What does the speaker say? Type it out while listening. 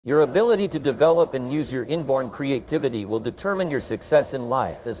Your ability to develop and use your inborn creativity will determine your success in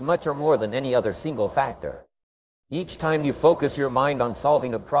life as much or more than any other single factor. Each time you focus your mind on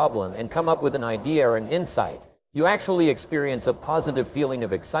solving a problem and come up with an idea or an insight, you actually experience a positive feeling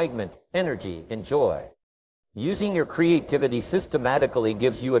of excitement, energy, and joy. Using your creativity systematically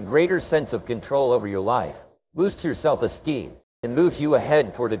gives you a greater sense of control over your life, boosts your self-esteem, and moves you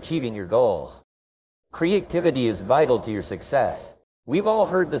ahead toward achieving your goals. Creativity is vital to your success. We've all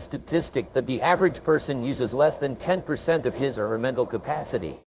heard the statistic that the average person uses less than 10% of his or her mental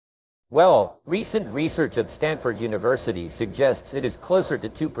capacity. Well, recent research at Stanford University suggests it is closer to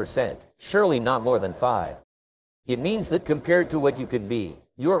 2%, surely not more than 5%. It means that compared to what you could be,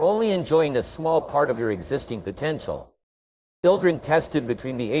 you are only enjoying a small part of your existing potential. Children tested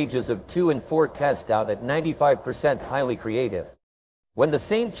between the ages of 2 and 4 test out at 95% highly creative. When the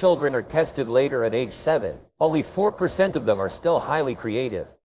same children are tested later at age 7, only 4% of them are still highly creative.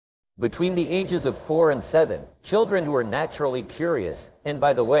 Between the ages of 4 and 7, children who are naturally curious, and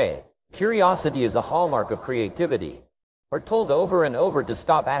by the way, curiosity is a hallmark of creativity, are told over and over to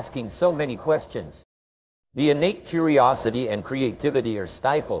stop asking so many questions. The innate curiosity and creativity are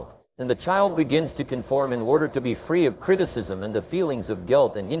stifled, and the child begins to conform in order to be free of criticism and the feelings of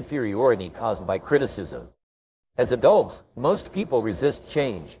guilt and inferiority caused by criticism. As adults, most people resist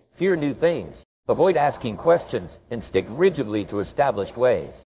change, fear new things, avoid asking questions, and stick rigidly to established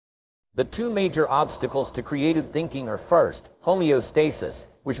ways. The two major obstacles to creative thinking are first, homeostasis,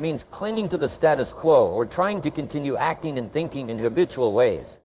 which means clinging to the status quo or trying to continue acting and thinking in habitual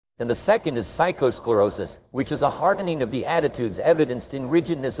ways. And the second is psychosclerosis, which is a hardening of the attitudes evidenced in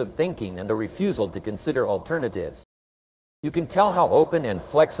rigidness of thinking and a refusal to consider alternatives. You can tell how open and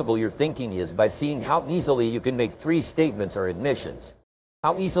flexible your thinking is by seeing how easily you can make 3 statements or admissions.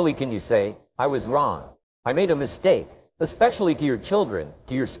 How easily can you say, "I was wrong. I made a mistake," especially to your children,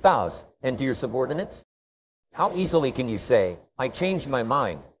 to your spouse, and to your subordinates? How easily can you say, "I changed my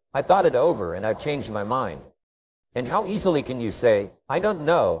mind. I thought it over and I've changed my mind"? And how easily can you say, "I don't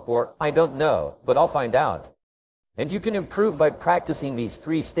know," or "I don't know, but I'll find out"? And you can improve by practicing these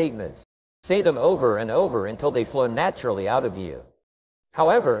 3 statements. Say them over and over until they flow naturally out of you.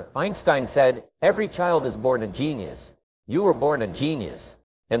 However, Einstein said, "Every child is born a genius." You were born a genius.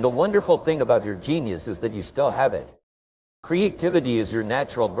 And the wonderful thing about your genius is that you still have it. Creativity is your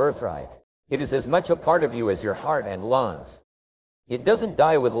natural birthright. It is as much a part of you as your heart and lungs. It doesn't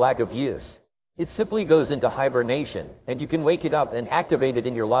die with lack of use. It simply goes into hibernation, and you can wake it up and activate it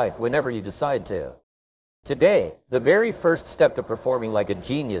in your life whenever you decide to. Today, the very first step to performing like a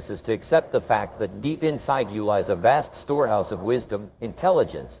genius is to accept the fact that deep inside you lies a vast storehouse of wisdom,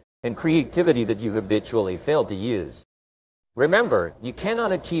 intelligence, and creativity that you habitually fail to use. Remember, you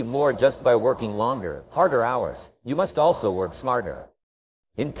cannot achieve more just by working longer, harder hours. You must also work smarter.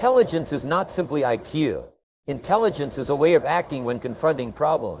 Intelligence is not simply IQ. Intelligence is a way of acting when confronting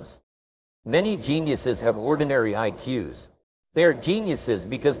problems. Many geniuses have ordinary IQs. They are geniuses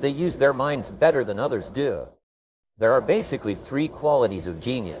because they use their minds better than others do. There are basically 3 qualities of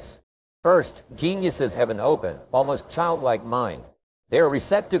genius. First, geniuses have an open, almost childlike mind. They are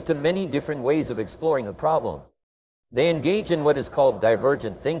receptive to many different ways of exploring a problem. They engage in what is called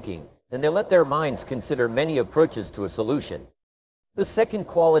divergent thinking, and they let their minds consider many approaches to a solution. The second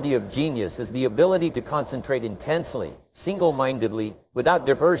quality of genius is the ability to concentrate intensely, single-mindedly, without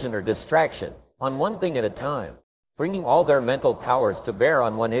diversion or distraction, on one thing at a time, bringing all their mental powers to bear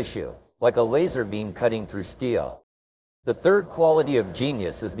on one issue, like a laser beam cutting through steel. The third quality of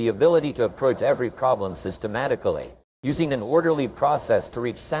genius is the ability to approach every problem systematically, using an orderly process to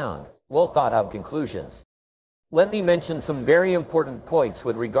reach sound, well-thought-out conclusions. Let me mention some very important points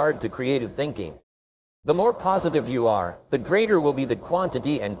with regard to creative thinking. The more positive you are, the greater will be the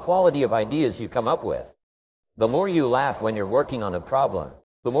quantity and quality of ideas you come up with. The more you laugh when you're working on a problem,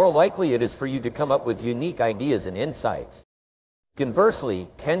 the more likely it is for you to come up with unique ideas and insights. Conversely,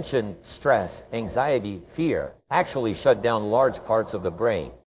 tension, stress, anxiety, fear actually shut down large parts of the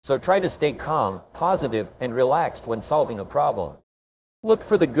brain. So try to stay calm, positive, and relaxed when solving a problem. Look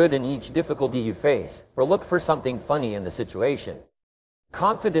for the good in each difficulty you face, or look for something funny in the situation.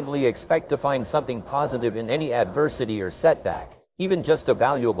 Confidently expect to find something positive in any adversity or setback, even just a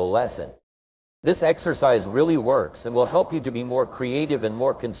valuable lesson. This exercise really works and will help you to be more creative and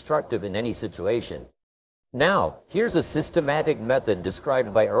more constructive in any situation. Now, here's a systematic method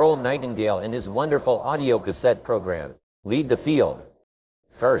described by Earl Nightingale in his wonderful audio cassette program, Lead the Field.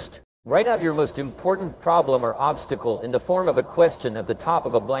 First, write out your most important problem or obstacle in the form of a question at the top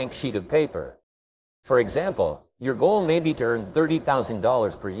of a blank sheet of paper. For example, your goal may be to earn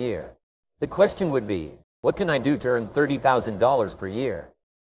 $30,000 per year. The question would be, what can I do to earn $30,000 per year?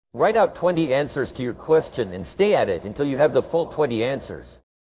 Write out 20 answers to your question and stay at it until you have the full 20 answers.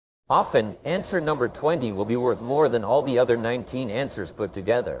 Often, answer number 20 will be worth more than all the other 19 answers put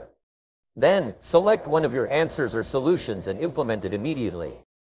together. Then, select one of your answers or solutions and implement it immediately.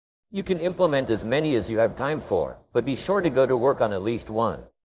 You can implement as many as you have time for, but be sure to go to work on at least one.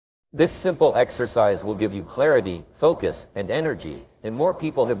 This simple exercise will give you clarity, focus, and energy, and more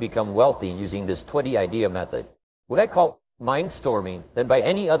people have become wealthy using this 20-idea method. What I call mindstorming than by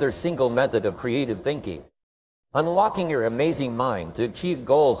any other single method of creative thinking. Unlocking your amazing mind to achieve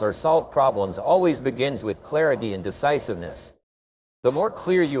goals or solve problems always begins with clarity and decisiveness. The more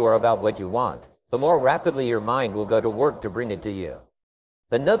clear you are about what you want, the more rapidly your mind will go to work to bring it to you.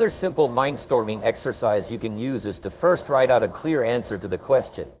 Another simple mindstorming exercise you can use is to first write out a clear answer to the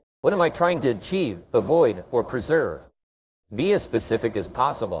question, what am I trying to achieve, avoid, or preserve? Be as specific as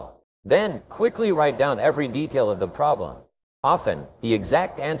possible. Then, quickly write down every detail of the problem. Often, the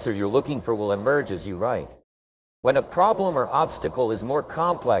exact answer you're looking for will emerge as you write. When a problem or obstacle is more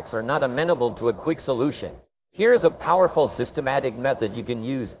complex or not amenable to a quick solution, here is a powerful systematic method you can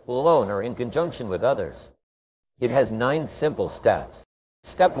use alone or in conjunction with others. It has 9 simple steps.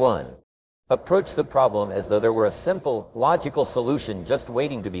 Step 1. Approach the problem as though there were a simple, logical solution just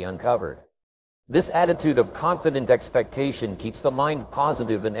waiting to be uncovered. This attitude of confident expectation keeps the mind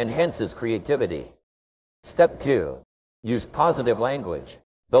positive and enhances creativity. Step 2. Use positive language.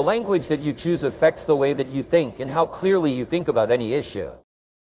 The language that you choose affects the way that you think and how clearly you think about any issue.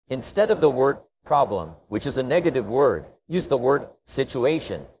 Instead of the word problem, which is a negative word, use the word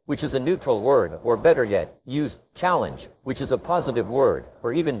situation, which is a neutral word, or better yet, use challenge, which is a positive word,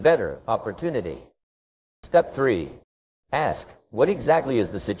 or even better, opportunity. Step 3. Ask, what exactly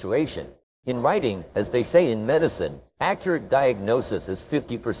is the situation? In writing, as they say in medicine, accurate diagnosis is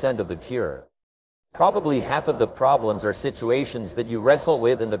 50% of the cure. Probably half of the problems or situations that you wrestle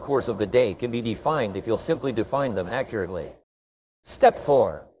with in the course of the day can be defined if you'll simply define them accurately. Step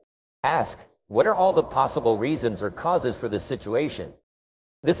 4. Ask, what are all the possible reasons or causes for this situation?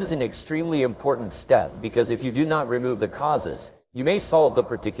 This is an extremely important step because if you do not remove the causes, you may solve the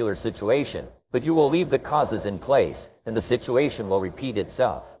particular situation, but you will leave the causes in place, and the situation will repeat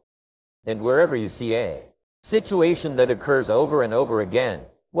itself. And wherever you see a situation that occurs over and over again,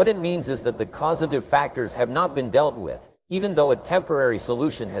 what it means is that the causative factors have not been dealt with, even though a temporary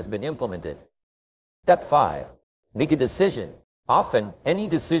solution has been implemented. Step 5. Make a decision. Often, any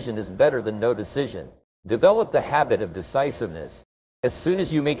decision is better than no decision. Develop the habit of decisiveness. As soon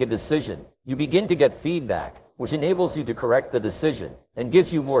as you make a decision, you begin to get feedback, which enables you to correct the decision, and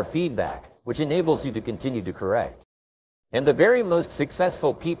gives you more feedback, which enables you to continue to correct. And the very most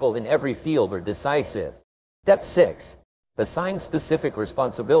successful people in every field are decisive. Step 6. Assign specific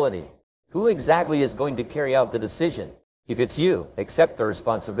responsibility. Who exactly is going to carry out the decision? If it's you, accept the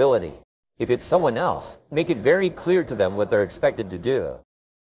responsibility. If it's someone else, make it very clear to them what they're expected to do.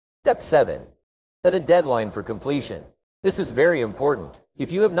 Step 7. Set a deadline for completion. This is very important.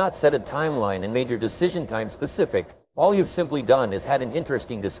 If you have not set a timeline and made your decision time specific, all you've simply done is had an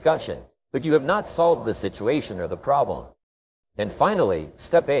interesting discussion, but you have not solved the situation or the problem. And finally,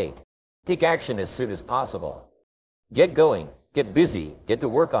 step 8. Take action as soon as possible. Get going, get busy, get to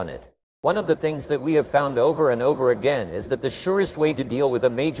work on it. One of the things that we have found over and over again is that the surest way to deal with a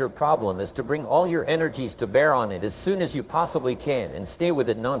major problem is to bring all your energies to bear on it as soon as you possibly can and stay with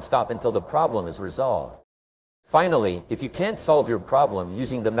it non-stop until the problem is resolved. Finally, if you can't solve your problem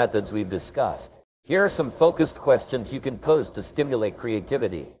using the methods we've discussed, here are some focused questions you can pose to stimulate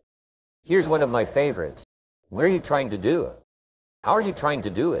creativity. Here's one of my favorites. What are you trying to do? How are you trying to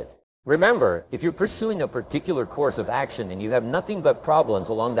do it? Remember, if you're pursuing a particular course of action and you have nothing but problems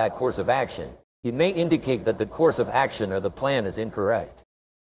along that course of action, it may indicate that the course of action or the plan is incorrect.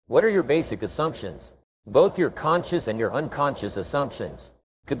 What are your basic assumptions? Both your conscious and your unconscious assumptions.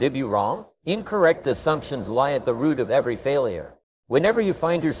 Could they be wrong? Incorrect assumptions lie at the root of every failure. Whenever you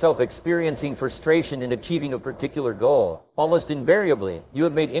find yourself experiencing frustration in achieving a particular goal, almost invariably, you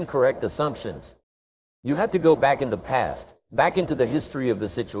have made incorrect assumptions. You have to go back in the past, back into the history of the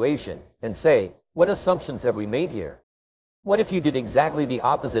situation, and say, what assumptions have we made here? What if you did exactly the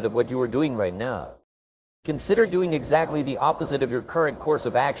opposite of what you are doing right now? Consider doing exactly the opposite of your current course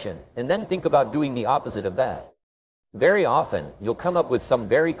of action, and then think about doing the opposite of that. Very often, you'll come up with some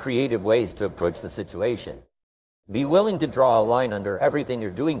very creative ways to approach the situation. Be willing to draw a line under everything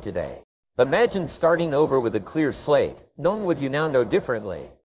you're doing today. Imagine starting over with a clear slate, knowing what you now know differently.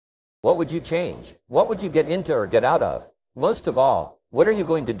 What would you change? What would you get into or get out of? Most of all, what are you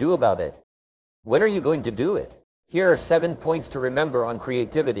going to do about it? When are you going to do it? Here are 7 points to remember on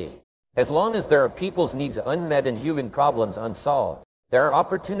creativity. As long as there are people's needs unmet and human problems unsolved, There are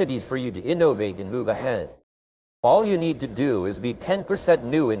opportunities for you to innovate and move ahead. All you need to do is be 10%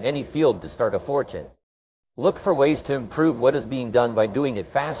 new in any field to start a fortune. Look for ways to improve what is being done by doing it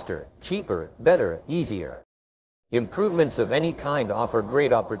faster, cheaper, better, easier. Improvements of any kind offer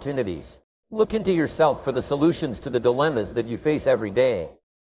great opportunities. Look into yourself for the solutions to the dilemmas that you face every day.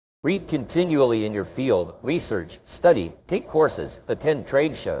 Read continually in your field, research, study, take courses, attend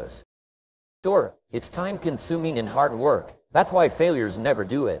trade shows. Sure, it's time-consuming and hard work. That's why failures never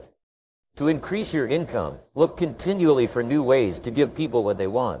do it. To increase your income, look continually for new ways to give people what they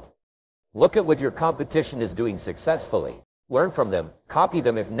want. Look at what your competition is doing successfully. Learn from them, copy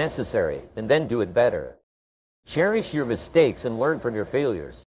them if necessary, and then do it better. Cherish your mistakes and learn from your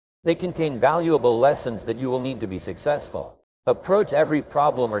failures. They contain valuable lessons that you will need to be successful. Approach every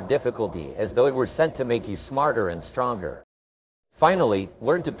problem or difficulty as though it were sent to make you smarter and stronger. Finally,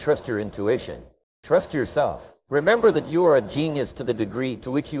 learn to trust your intuition. Trust yourself. Remember that you are a genius to the degree to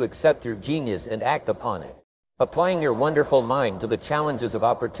which you accept your genius and act upon it, applying your wonderful mind to the challenges of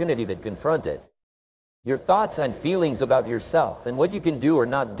opportunity that confront it. Your thoughts and feelings about yourself and what you can do or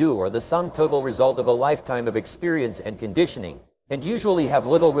not do are the sum total result of a lifetime of experience and conditioning, and usually have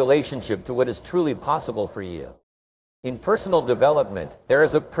little relationship to what is truly possible for you. In personal development, there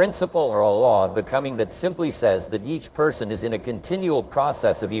is a principle or a law of becoming that simply says that each person is in a continual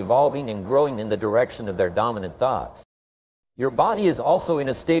process of evolving and growing in the direction of their dominant thoughts. Your body is also in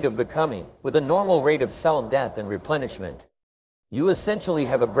a state of becoming, with a normal rate of cell death and replenishment. You essentially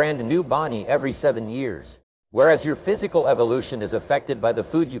have a brand new body every 7 years. Whereas your physical evolution is affected by the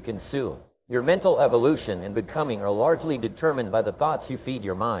food you consume, your mental evolution and becoming are largely determined by the thoughts you feed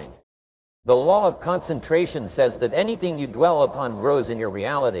your mind. The law of concentration says that anything you dwell upon grows in your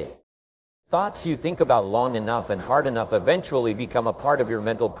reality. Thoughts you think about long enough and hard enough eventually become a part of your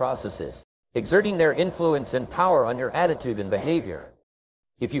mental processes, exerting their influence and power on your attitude and behavior.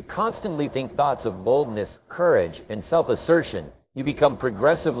 If you constantly think thoughts of boldness, courage, and self-assertion, you become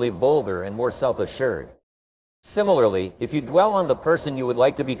progressively bolder and more self-assured. Similarly, if you dwell on the person you would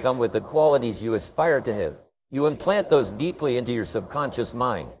like to become with the qualities you aspire to have, you implant those deeply into your subconscious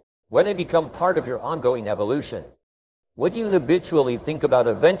mind, when they become part of your ongoing evolution. What you habitually think about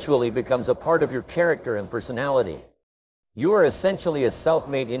eventually becomes a part of your character and personality. You are essentially a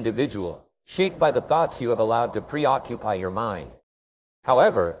self-made individual, shaped by the thoughts you have allowed to preoccupy your mind.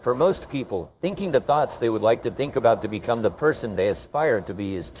 However, for most people, thinking the thoughts they would like to think about to become the person they aspire to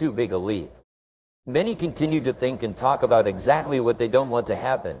be is too big a leap. Many continue to think and talk about exactly what they don't want to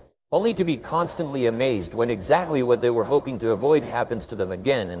happen, only to be constantly amazed when exactly what they were hoping to avoid happens to them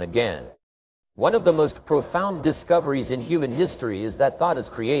again and again. One of the most profound discoveries in human history is that thought is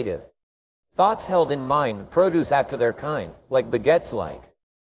creative. Thoughts held in mind produce after their kind, like baguettes like.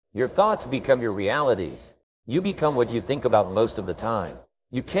 Your thoughts become your realities. You become what you think about most of the time.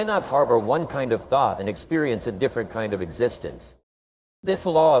 You cannot harbor one kind of thought and experience a different kind of existence. This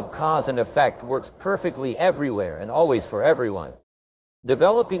law of cause and effect works perfectly everywhere and always for everyone.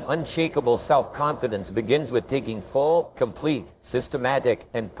 Developing unshakable self-confidence begins with taking full, complete, systematic,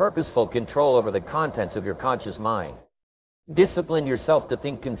 and purposeful control over the contents of your conscious mind. Discipline yourself to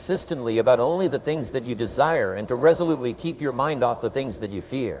think consistently about only the things that you desire and to resolutely keep your mind off the things that you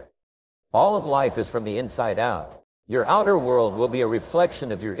fear. All of life is from the inside out. Your outer world will be a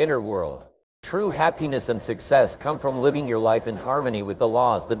reflection of your inner world. True happiness and success come from living your life in harmony with the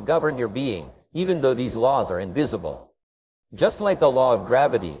laws that govern your being, even though these laws are invisible. Just like the law of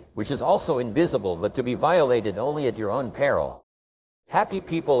gravity, which is also invisible but to be violated only at your own peril. Happy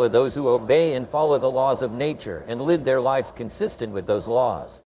people are those who obey and follow the laws of nature and live their lives consistent with those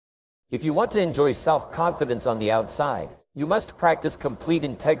laws. If you want to enjoy self-confidence on the outside, you must practice complete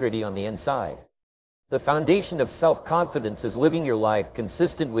integrity on the inside. The foundation of self-confidence is living your life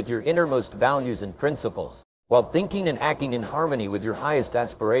consistent with your innermost values and principles, while thinking and acting in harmony with your highest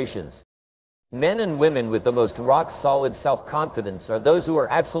aspirations. Men and women with the most rock-solid self-confidence are those who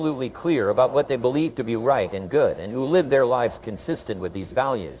are absolutely clear about what they believe to be right and good and who live their lives consistent with these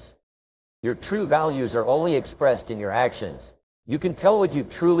values. Your true values are only expressed in your actions. You can tell what you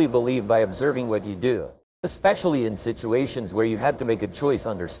truly believe by observing what you do, especially in situations where you have to make a choice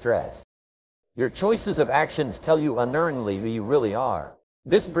under stress. Your choices of actions tell you unerringly who you really are.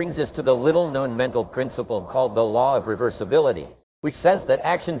 This brings us to the little-known mental principle called the law of reversibility, which says that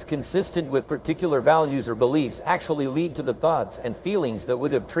actions consistent with particular values or beliefs actually lead to the thoughts and feelings that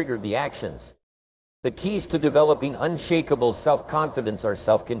would have triggered the actions. The keys to developing unshakable self-confidence are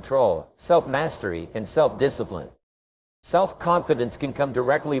self-control, self-mastery, and self-discipline. Self-confidence can come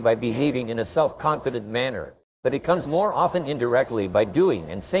directly by behaving in a self-confident manner, but it comes more often indirectly by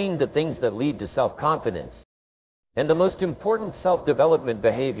doing and saying the things that lead to self-confidence. And the most important self-development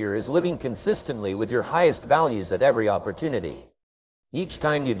behavior is living consistently with your highest values at every opportunity. Each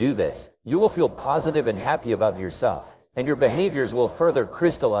time you do this, you will feel positive and happy about yourself, and your behaviors will further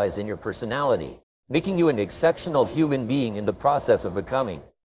crystallize in your personality, making you an exceptional human being in the process of becoming.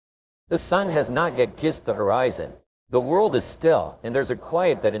 The sun has not yet kissed the horizon. The world is still, and there's a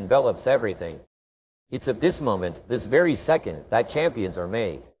quiet that envelops everything. It's at this moment, this very second, that champions are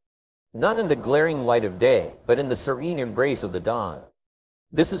made. Not in the glaring light of day, but in the serene embrace of the dawn.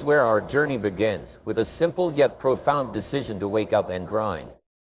 This is where our journey begins, with a simple yet profound decision to wake up and grind.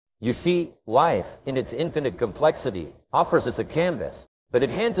 You see, life, in its infinite complexity, offers us a canvas, but it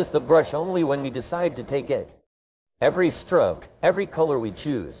hands us the brush only when we decide to take it. Every stroke, every color we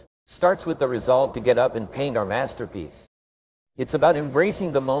choose, starts with the resolve to get up and paint our masterpiece. It's about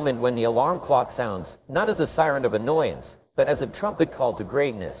embracing the moment when the alarm clock sounds, not as a siren of annoyance, but as a trumpet call to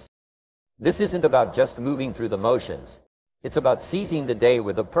greatness. This isn't about just moving through the motions. It's about seizing the day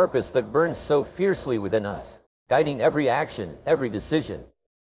with a purpose that burns so fiercely within us, guiding every action, every decision.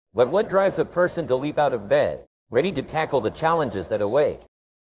 But what drives a person to leap out of bed, ready to tackle the challenges that await?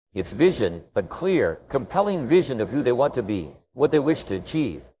 It's vision, a clear, compelling vision of who they want to be, what they wish to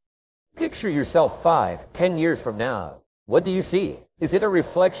achieve. Picture yourself 5, 10 years from now. What do you see? Is it a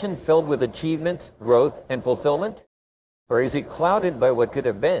reflection filled with achievements, growth, and fulfillment? Or is it clouded by what could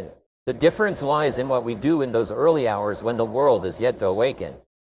have been? The difference lies in what we do in those early hours when the world is yet to awaken.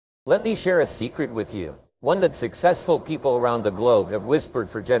 Let me share a secret with you, one that successful people around the globe have whispered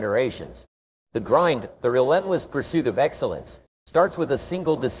for generations. The grind, the relentless pursuit of excellence, starts with a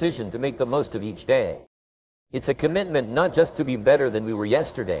single decision to make the most of each day. It's a commitment not just to be better than we were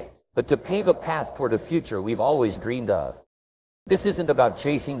yesterday, but to pave a path toward a future we've always dreamed of. This isn't about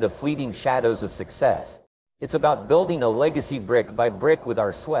chasing the fleeting shadows of success. It's about building a legacy brick by brick with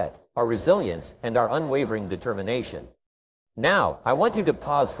our sweat, our resilience, and our unwavering determination. Now, I want you to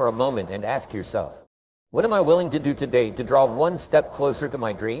pause for a moment and ask yourself, what am I willing to do today to draw one step closer to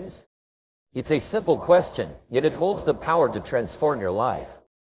my dreams? It's a simple question, yet it holds the power to transform your life.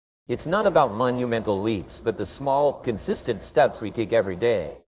 It's not about monumental leaps, but the small, consistent steps we take every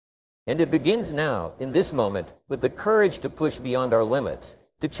day. And it begins now, in this moment, with the courage to push beyond our limits,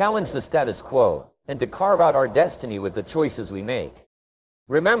 to challenge the status quo, and to carve out our destiny with the choices we make.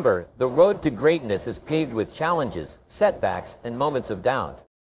 Remember, the road to greatness is paved with challenges, setbacks, and moments of doubt.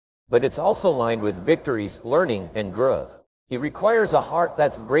 But it's also lined with victories, learning, and growth. It requires a heart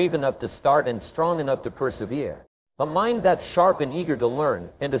that's brave enough to start and strong enough to persevere, a mind that's sharp and eager to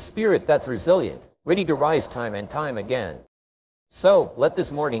learn, and a spirit that's resilient, ready to rise time and time again. So, let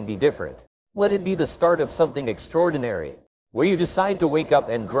this morning be different. Let it be the start of something extraordinary, where you decide to wake up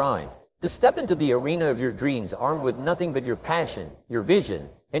and grind, to step into the arena of your dreams armed with nothing but your passion, your vision,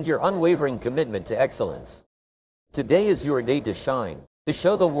 and your unwavering commitment to excellence. Today is your day to shine, to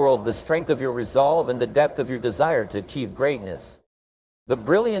show the world the strength of your resolve and the depth of your desire to achieve greatness. The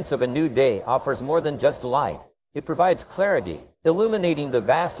brilliance of a new day offers more than just light. It provides clarity, illuminating the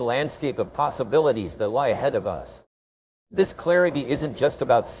vast landscape of possibilities that lie ahead of us. This clarity isn't just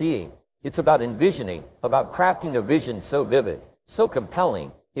about seeing, it's about envisioning, about crafting a vision so vivid, so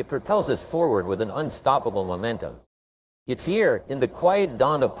compelling, it propels us forward with an unstoppable momentum. It's here, in the quiet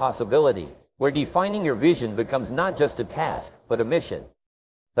dawn of possibility, where defining your vision becomes not just a task, but a mission.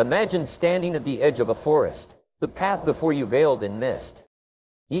 Imagine standing at the edge of a forest, the path before you veiled in mist.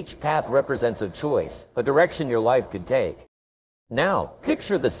 Each path represents a choice, a direction your life could take. Now,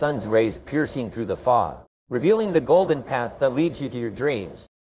 picture the sun's rays piercing through the fog, revealing the golden path that leads you to your dreams.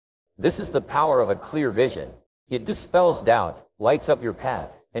 This is the power of a clear vision. It dispels doubt, lights up your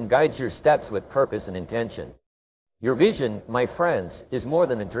path, and guides your steps with purpose and intention. Your vision, my friends, is more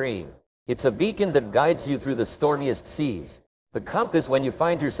than a dream. It's a beacon that guides you through the stormiest seas, the compass when you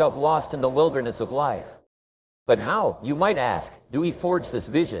find yourself lost in the wilderness of life. But how, you might ask, do we forge this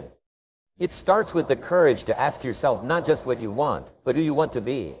vision? It starts with the courage to ask yourself not just what you want, but who you want to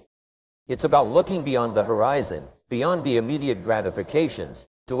be. It's about looking beyond the horizon, beyond the immediate gratifications,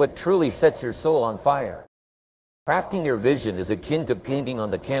 to what truly sets your soul on fire. Crafting your vision is akin to painting on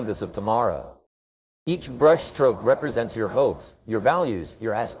the canvas of tomorrow. Each brushstroke represents your hopes, your values,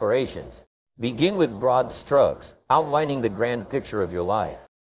 your aspirations. Begin with broad strokes, outlining the grand picture of your life.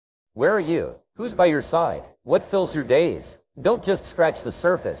 Where are you? Who's by your side? What fills your days? Don't just scratch the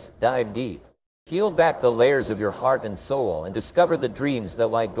surface, dive deep. Peel back the layers of your heart and soul and discover the dreams that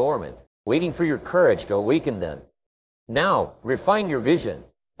lie dormant, waiting for your courage to awaken them. Now, refine your vision.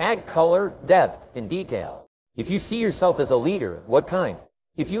 Add color, depth, and detail. If you see yourself as a leader, what kind?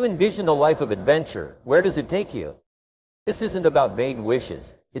 If you envision a life of adventure, where does it take you? This isn't about vague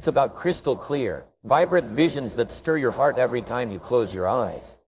wishes. It's about crystal clear, vibrant visions that stir your heart every time you close your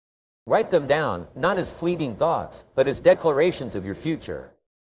eyes. Write them down, not as fleeting thoughts, but as declarations of your future.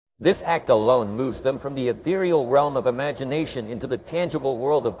 This act alone moves them from the ethereal realm of imagination into the tangible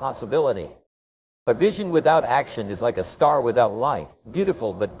world of possibility. A vision without action is like a star without light,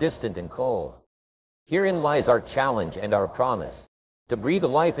 beautiful but distant and cold. Herein lies our challenge and our promise, to breathe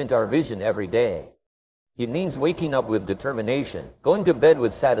life into our vision every day. It means waking up with determination, going to bed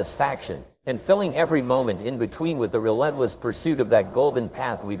with satisfaction, and filling every moment in between with the relentless pursuit of that golden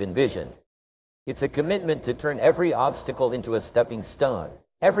path we've envisioned. It's a commitment to turn every obstacle into a stepping stone,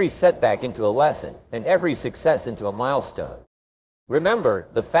 every setback into a lesson, and every success into a milestone. Remember,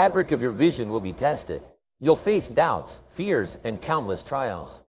 the fabric of your vision will be tested. You'll face doubts, fears, and countless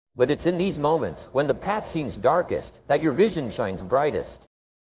trials. But it's in these moments, when the path seems darkest, that your vision shines brightest.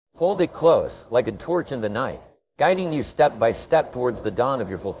 Hold it close, like a torch in the night, guiding you step by step towards the dawn of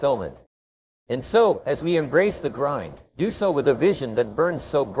your fulfillment. And so, as we embrace the grind, do so with a vision that burns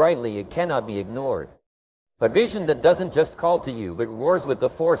so brightly it cannot be ignored. A vision that doesn't just call to you, but roars with the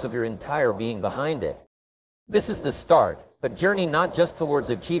force of your entire being behind it. This is the start, a journey not just towards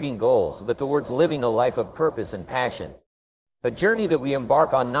achieving goals, but towards living a life of purpose and passion. A journey that we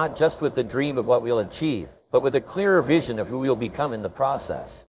embark on not just with the dream of what we'll achieve, but with a clearer vision of who we'll become in the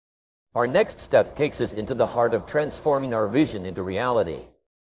process. Our next step takes us into the heart of transforming our vision into reality.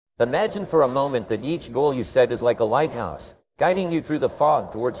 Imagine for a moment that each goal you set is like a lighthouse, guiding you through the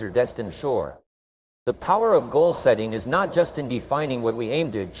fog towards your destined shore. The power of goal setting is not just in defining what we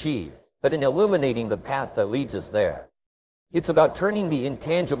aim to achieve, but in illuminating the path that leads us there. It's about turning the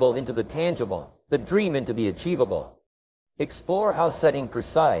intangible into the tangible, the dream into the achievable. Explore how setting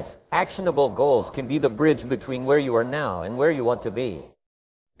precise, actionable goals can be the bridge between where you are now and where you want to be.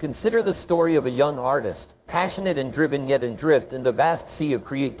 Consider the story of a young artist, passionate and driven yet adrift in the vast sea of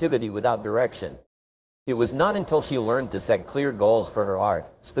creativity without direction. It was not until she learned to set clear goals for her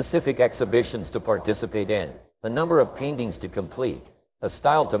art, specific exhibitions to participate in, a number of paintings to complete, a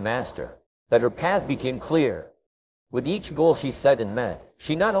style to master, that her path became clear. With each goal she set and met,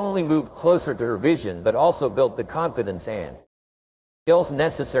 she not only moved closer to her vision but also built the confidence and skills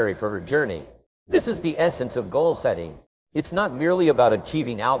necessary for her journey. This is the essence of goal setting. It's not merely about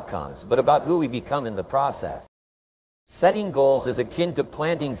achieving outcomes, but about who we become in the process. Setting goals is akin to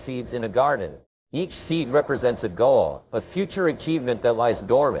planting seeds in a garden. Each seed represents a goal, a future achievement that lies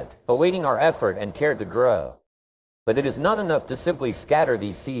dormant, awaiting our effort and care to grow. But it is not enough to simply scatter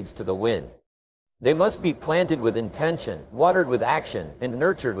these seeds to the wind. They must be planted with intention, watered with action, and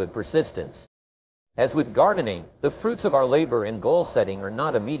nurtured with persistence. As with gardening, the fruits of our labor and goal setting are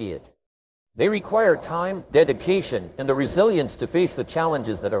not immediate. They require time, dedication, and the resilience to face the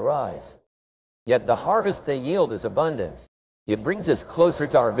challenges that arise. Yet the harvest they yield is abundance. It brings us closer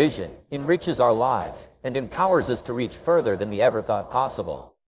to our vision, enriches our lives, and empowers us to reach further than we ever thought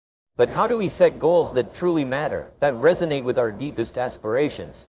possible. But how do we set goals that truly matter, that resonate with our deepest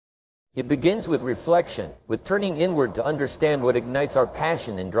aspirations? It begins with reflection, with turning inward to understand what ignites our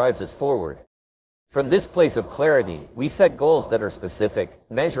passion and drives us forward. From this place of clarity, we set goals that are specific,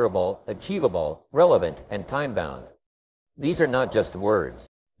 measurable, achievable, relevant, and time-bound. These are not just words.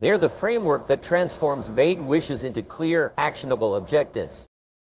 They are the framework that transforms vague wishes into clear, actionable objectives.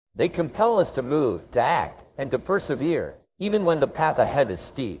 They compel us to move, to act, and to persevere, even when the path ahead is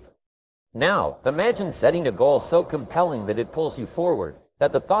steep. Now, imagine setting a goal so compelling that it pulls you forward,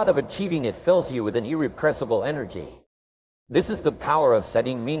 that the thought of achieving it fills you with an irrepressible energy. This is the power of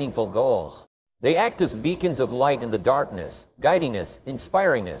setting meaningful goals. They act as beacons of light in the darkness, guiding us,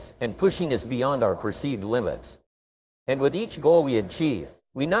 inspiring us, and pushing us beyond our perceived limits. And with each goal we achieve,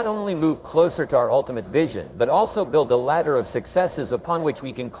 we not only move closer to our ultimate vision, but also build a ladder of successes upon which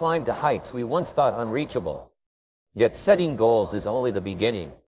we can climb to heights we once thought unreachable. Yet setting goals is only the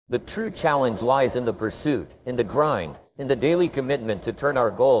beginning. The true challenge lies in the pursuit, in the grind, in the daily commitment to turn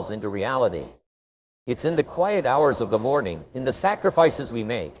our goals into reality. It's in the quiet hours of the morning, in the sacrifices we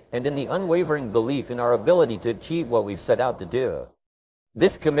make, and in the unwavering belief in our ability to achieve what we've set out to do.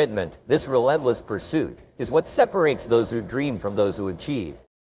 This commitment, this relentless pursuit, is what separates those who dream from those who achieve.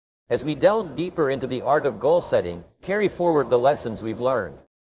 As we delve deeper into the art of goal setting, carry forward the lessons we've learned.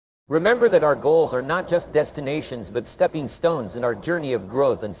 Remember that our goals are not just destinations but stepping stones in our journey of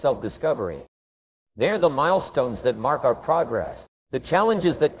growth and self-discovery. They are the milestones that mark our progress, the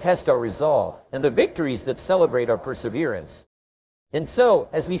challenges that test our resolve, and the victories that celebrate our perseverance. And so,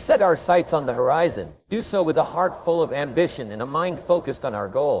 as we set our sights on the horizon, do so with a heart full of ambition and a mind focused on our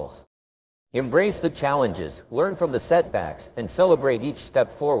goals. Embrace the challenges, learn from the setbacks, and celebrate each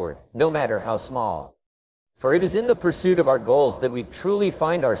step forward, no matter how small. For it is in the pursuit of our goals that we truly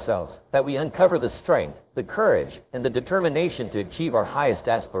find ourselves, that we uncover the strength, the courage, and the determination to achieve our highest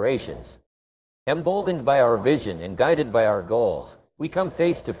aspirations. Emboldened by our vision and guided by our goals, we come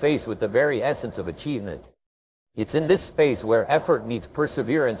face to face with the very essence of achievement. It's in this space where effort meets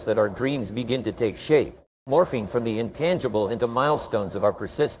perseverance that our dreams begin to take shape, morphing from the intangible into milestones of our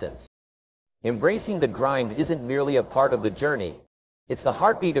persistence. Embracing the grind isn't merely a part of the journey. It's the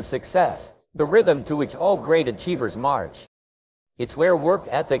heartbeat of success, the rhythm to which all great achievers march. It's where work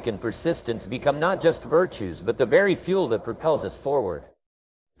ethic and persistence become not just virtues but the very fuel that propels us forward.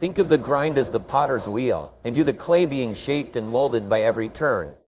 Think of the grind as the potter's wheel, and you the clay being shaped and molded by every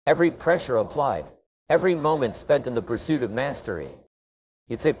turn, every pressure applied, every moment spent in the pursuit of mastery.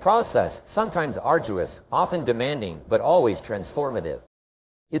 It's a process, sometimes arduous, often demanding, but always transformative.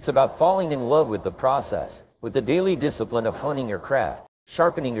 It's about falling in love with the process, with the daily discipline of honing your craft,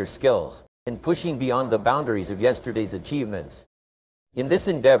 sharpening your skills, and pushing beyond the boundaries of yesterday's achievements. In this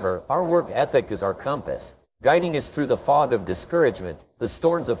endeavor, our work ethic is our compass, guiding us through the fog of discouragement, the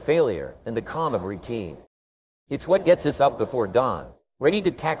storms of failure, and the calm of routine. It's what gets us up before dawn, ready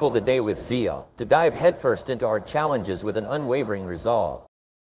to tackle the day with zeal, to dive headfirst into our challenges with an unwavering resolve.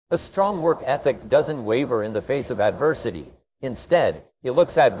 A strong work ethic doesn't waver in the face of adversity. Instead, it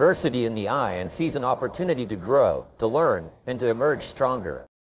looks adversity in the eye and sees an opportunity to grow, to learn, and to emerge stronger.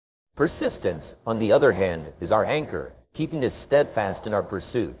 Persistence, on the other hand, is our anchor, keeping us steadfast in our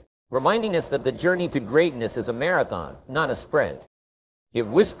pursuit, reminding us that the journey to greatness is a marathon, not a sprint. It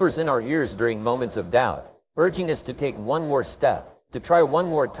whispers in our ears during moments of doubt, urging us to take one more step, to try one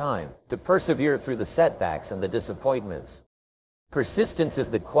more time, to persevere through the setbacks and the disappointments. Persistence is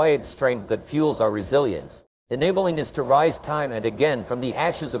the quiet strength that fuels our resilience, enabling us to rise time and again from the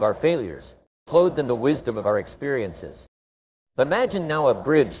ashes of our failures, clothed in the wisdom of our experiences. Imagine now a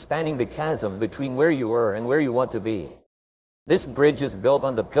bridge spanning the chasm between where you were and where you want to be. This bridge is built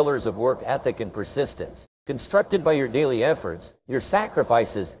on the pillars of work ethic and persistence, constructed by your daily efforts, your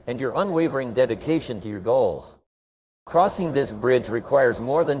sacrifices, and your unwavering dedication to your goals. Crossing this bridge requires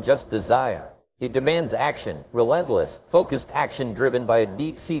more than just desire. It demands action, relentless, focused action driven by a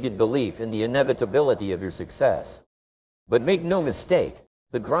deep-seated belief in the inevitability of your success. But make no mistake,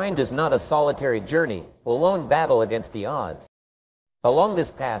 the grind is not a solitary journey, a lone battle against the odds. Along this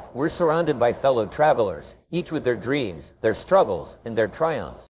path, we're surrounded by fellow travelers, each with their dreams, their struggles, and their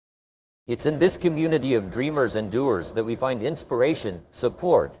triumphs. It's in this community of dreamers and doers that we find inspiration,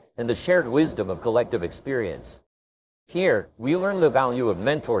 support, and the shared wisdom of collective experience. Here, we learn the value of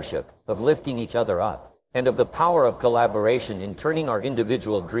mentorship, of lifting each other up, and of the power of collaboration in turning our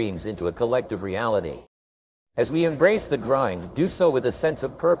individual dreams into a collective reality. As we embrace the grind, do so with a sense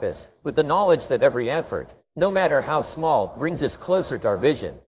of purpose, with the knowledge that every effort, no matter how small, brings us closer to our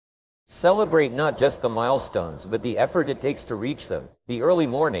vision. Celebrate not just the milestones, but the effort it takes to reach them, the early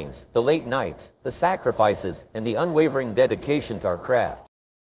mornings, the late nights, the sacrifices, and the unwavering dedication to our craft.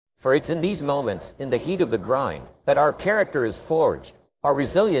 For it's in these moments, in the heat of the grind, that our character is forged, our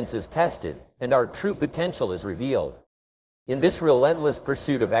resilience is tested, and our true potential is revealed. In this relentless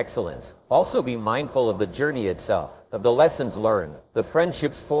pursuit of excellence, also be mindful of the journey itself, of the lessons learned, the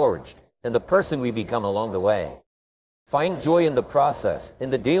friendships forged, and the person we become along the way. Find joy in the process, in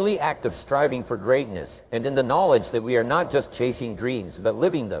the daily act of striving for greatness, and in the knowledge that we are not just chasing dreams but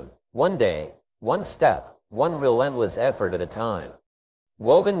living them, one day, one step, one relentless effort at a time.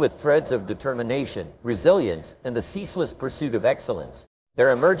 Woven with threads of determination, resilience, and the ceaseless pursuit of excellence,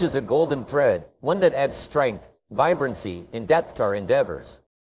 there emerges a golden thread, one that adds strength, vibrancy, and depth to our endeavors.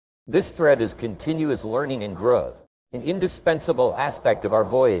 This thread is continuous learning and growth, an indispensable aspect of our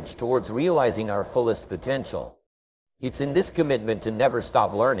voyage towards realizing our fullest potential. It's in this commitment to never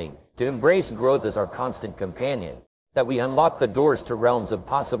stop learning, to embrace growth as our constant companion, that we unlock the doors to realms of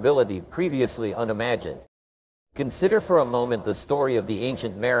possibility previously unimagined. Consider for a moment the story of the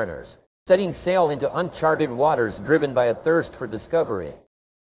ancient mariners, setting sail into uncharted waters driven by a thirst for discovery.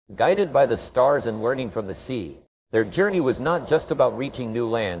 Guided by the stars and learning from the sea, their journey was not just about reaching new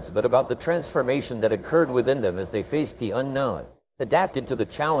lands, but about the transformation that occurred within them as they faced the unknown, adapted to the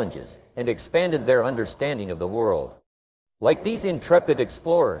challenges, and expanded their understanding of the world. Like these intrepid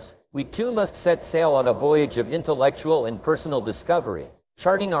explorers, we too must set sail on a voyage of intellectual and personal discovery,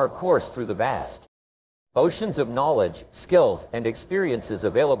 charting our course through the vast oceans of knowledge, skills, and experiences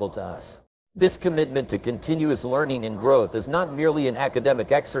available to us. This commitment to continuous learning and growth is not merely an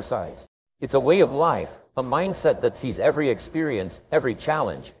academic exercise. It's a way of life, a mindset that sees every experience, every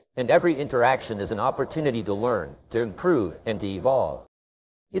challenge, and every interaction as an opportunity to learn, to improve, and to evolve.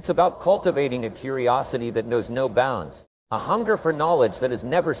 It's about cultivating a curiosity that knows no bounds, a hunger for knowledge that is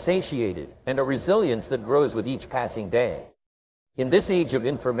never satiated, and a resilience that grows with each passing day. In this age of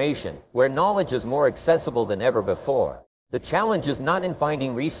information, where knowledge is more accessible than ever before, the challenge is not in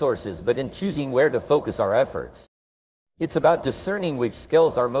finding resources but in choosing where to focus our efforts. It's about discerning which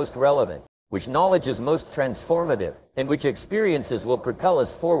skills are most relevant, which knowledge is most transformative, and which experiences will propel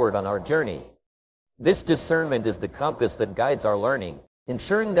us forward on our journey. This discernment is the compass that guides our learning,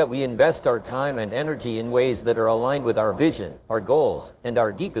 ensuring that we invest our time and energy in ways that are aligned with our vision, our goals, and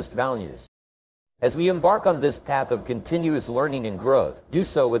our deepest values. As we embark on this path of continuous learning and growth, do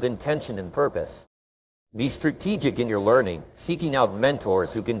so with intention and purpose. Be strategic in your learning, seeking out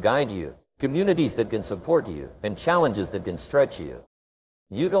mentors who can guide you, communities that can support you, and challenges that can stretch you.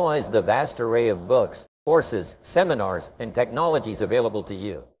 Utilize the vast array of books, courses, seminars, and technologies available to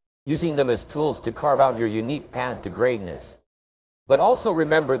you, using them as tools to carve out your unique path to greatness. But also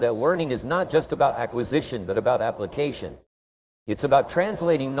remember that learning is not just about acquisition but about application. It's about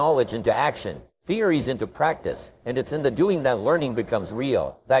translating knowledge into action, theories into practice, and it's in the doing that learning becomes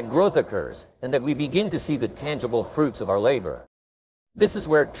real, that growth occurs, and that we begin to see the tangible fruits of our labor. This is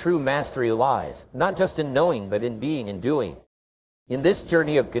where true mastery lies, not just in knowing but in being and doing. In this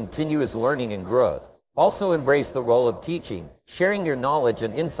journey of continuous learning and growth, also embrace the role of teaching, sharing your knowledge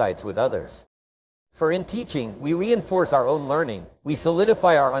and insights with others. For in teaching, we reinforce our own learning, we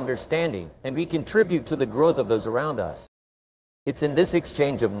solidify our understanding, and we contribute to the growth of those around us. It's in this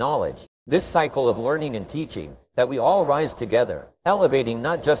exchange of knowledge, this cycle of learning and teaching, that we all rise together, elevating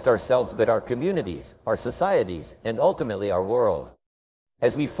not just ourselves but our communities, our societies, and ultimately our world.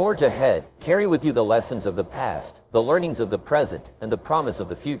 As we forge ahead, carry with you the lessons of the past, the learnings of the present, and the promise of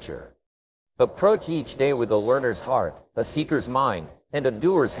the future. Approach each day with a learner's heart, a seeker's mind, and a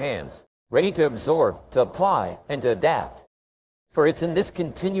doer's hands, ready to absorb, to apply, and to adapt. For it's in this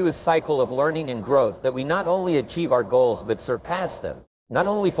continuous cycle of learning and growth that we not only achieve our goals but surpass them, not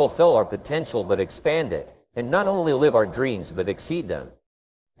only fulfill our potential but expand it, and not only live our dreams but exceed them.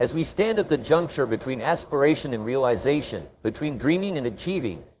 As we stand at the juncture between aspiration and realization, between dreaming and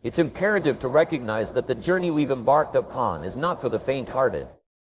achieving, it's imperative to recognize that the journey we've embarked upon is not for the faint-hearted.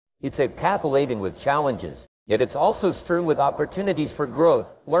 It's a path laden with challenges, yet it's also strewn with opportunities for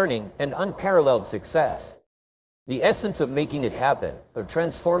growth, learning, and unparalleled success. The essence of making it happen, of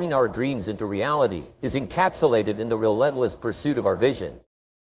transforming our dreams into reality, is encapsulated in the relentless pursuit of our vision.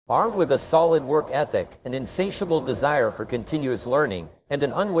 Armed with a solid work ethic, an insatiable desire for continuous learning, and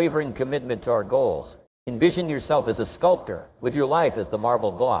an unwavering commitment to our goals, envision yourself as a sculptor, with your life as the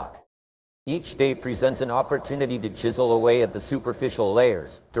marble block. Each day presents an opportunity to chisel away at the superficial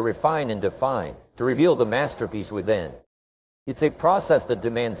layers, to refine and define, to reveal the masterpiece within. It's a process that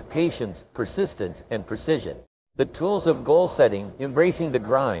demands patience, persistence, and precision. The tools of goal setting, embracing the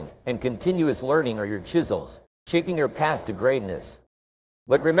grind, and continuous learning are your chisels, shaping your path to greatness.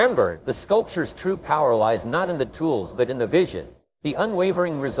 But remember, the sculpture's true power lies not in the tools but in the vision, the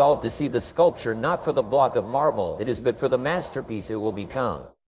unwavering resolve to see the sculpture not for the block of marble it is but for the masterpiece it will become.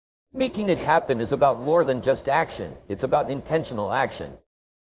 Making it happen is about more than just action, it's about intentional action.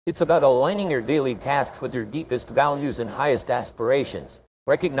 It's about aligning your daily tasks with your deepest values and highest aspirations,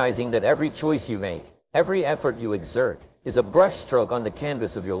 recognizing that every choice you make, every effort you exert, is a brushstroke on the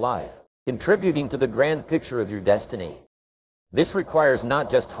canvas of your life, contributing to the grand picture of your destiny. This requires not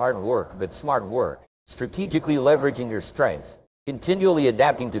just hard work but smart work, strategically leveraging your strengths, continually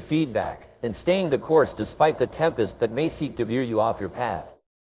adapting to feedback, and staying the course despite the tempest that may seek to veer you off your path.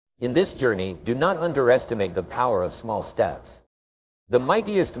 In this journey, do not underestimate the power of small steps. The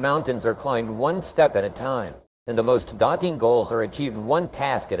mightiest mountains are climbed one step at a time, and the most daunting goals are achieved one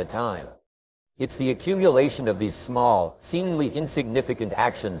task at a time. It's the accumulation of these small, seemingly insignificant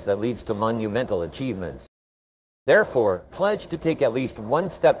actions that leads to monumental achievements. Therefore, pledge to take at least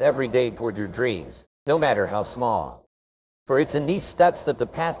one step every day toward your dreams, no matter how small. For it's in these steps that the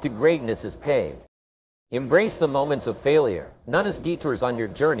path to greatness is paved. Embrace the moments of failure, not as detours on your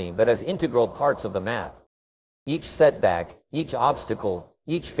journey but as integral parts of the map. Each setback, each obstacle,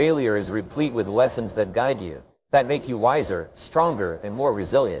 each failure is replete with lessons that guide you, that make you wiser, stronger, and more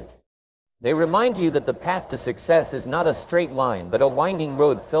resilient. They remind you that the path to success is not a straight line but a winding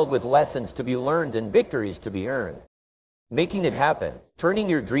road filled with lessons to be learned and victories to be earned. Making it happen, turning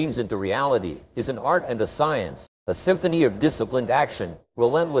your dreams into reality, is an art and a science, a symphony of disciplined action,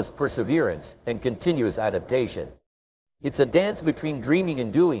 relentless perseverance, and continuous adaptation. It's a dance between dreaming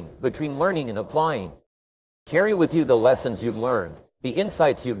and doing, between learning and applying. Carry with you the lessons you've learned, the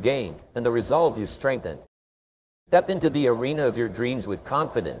insights you've gained, and the resolve you've strengthened. Step into the arena of your dreams with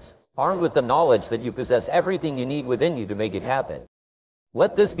confidence, armed with the knowledge that you possess everything you need within you to make it happen.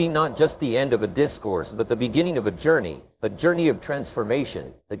 Let this be not just the end of a discourse, but the beginning of a journey of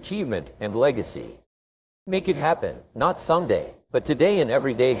transformation, achievement, and legacy. Make it happen, not someday, but today and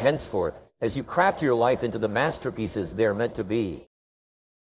every day henceforth, as you craft your life into the masterpieces they're meant to be.